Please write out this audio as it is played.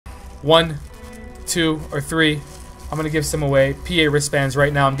1, 2, or 3. I'm going to give some away. PA wristbands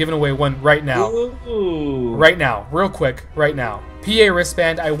right now. I'm giving away one right now. Ooh. Right now. Real quick. Right now. PA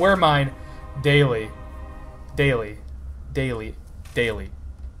wristband. I wear mine daily. Daily. Daily. Daily.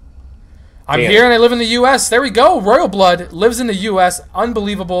 I'm here and I live in the U.S. There we go. Royal Blood lives in the U.S.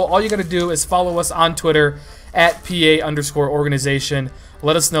 Unbelievable. All you got to do is follow us on Twitter at PA_organization.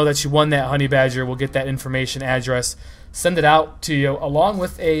 Let us know that you won that honey badger. We'll get that information address. Send it out to you along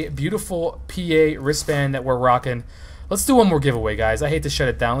with a beautiful PA wristband that we're rocking. Let's do one more giveaway, guys. I hate to shut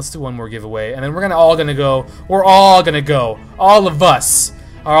it down. Let's do one more giveaway. And then we're all going to go. All of us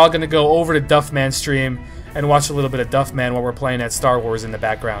are all going to go over to Duffman's stream and watch a little bit of Duffman while we're playing that Star Wars in the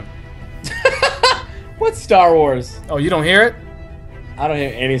background. What's Star Wars? Oh, you don't hear it? I don't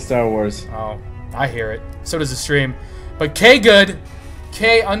hear any Star Wars. Oh, I hear it. So does the stream. But K_good,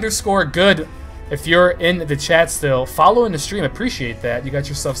 K_good. If you're in the chat still, following the stream, appreciate that. You got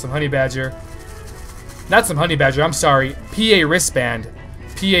yourself some honey badger. Not some honey badger, I'm sorry. PA wristband.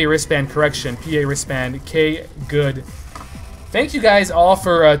 PA wristband correction. PA wristband. K_good. Thank you guys all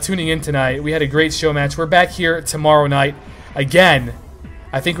for tuning in tonight. We had a great show match. We're back here tomorrow night again.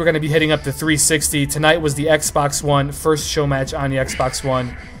 I think we're going to be hitting up to 360. Tonight was the Xbox One. First show match on the Xbox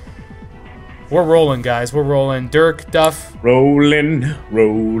One. We're rolling, guys. We're rolling. Dirk, Duff. Rolling,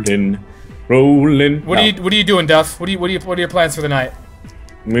 rolling, rolling. What are you doing, Duff? What are your plans for the night?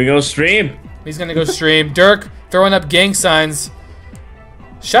 I'm gonna go stream. He's gonna go stream. Dirk throwing up gang signs.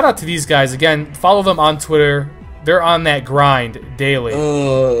 Shout out to these guys again. Follow them on Twitter. They're on that grind daily.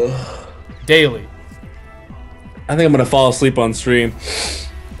 Daily. I think I'm gonna fall asleep on stream.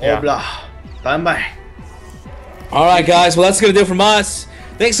 Yeah. Bye. All right, guys. Well, that's gonna do it from us.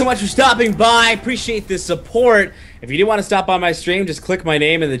 Thanks so much for stopping by. Appreciate the support. If you do want to stop by my stream, just click my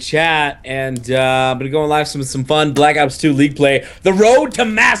name in the chat, and I'm gonna go on live some fun Black Ops 2 League play. The road to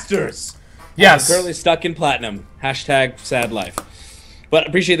Masters. Yes. I'm currently stuck in platinum. Hashtag sad life. But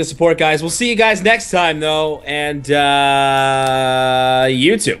appreciate the support, guys. We'll see you guys next time, though, and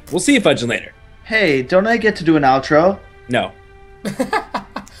you too. We'll see you fudging later. Hey, don't I get to do an outro? No.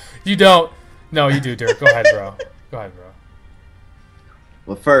 You don't. No, you do, Dirk. Go ahead, bro. Go ahead, bro.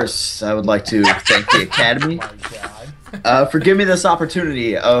 Well, first, I would like to thank the Academy for giving me this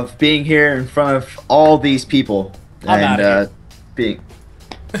opportunity of being here in front of all these people. I'm outta here. Being...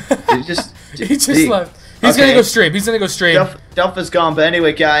 He just left. He's gonna go stream. He's gonna go stream. Duff is gone, but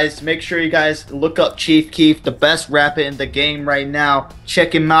anyway, guys, make sure you guys look up Chief Keef, the best rapper in the game right now.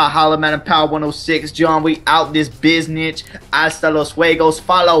 Check him out. Holla Man and Power 106. John, we out this business. Hasta los juegos.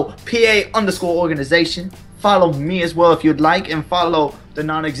 Follow PA_organization. Follow me as well if you'd like, and follow the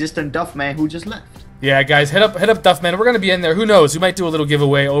non-existent Duffman who just left. Yeah, guys, hit up Duffman. We're gonna be in there. Who knows? We might do a little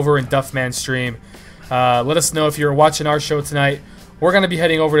giveaway over in Duffman's stream. Let us know if you're watching our show tonight. We're gonna be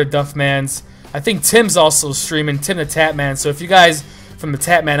heading over to Duffman's. I think Tim's also streaming, Tim the Tatman. So if you guys from the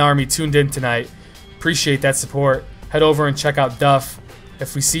Tatman Army tuned in tonight, appreciate that support. Head over and check out Duff.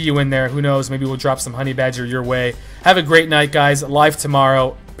 If we see you in there, who knows? Maybe we'll drop some honey badger your way. Have a great night, guys. Live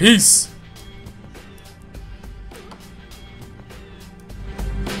tomorrow. Peace.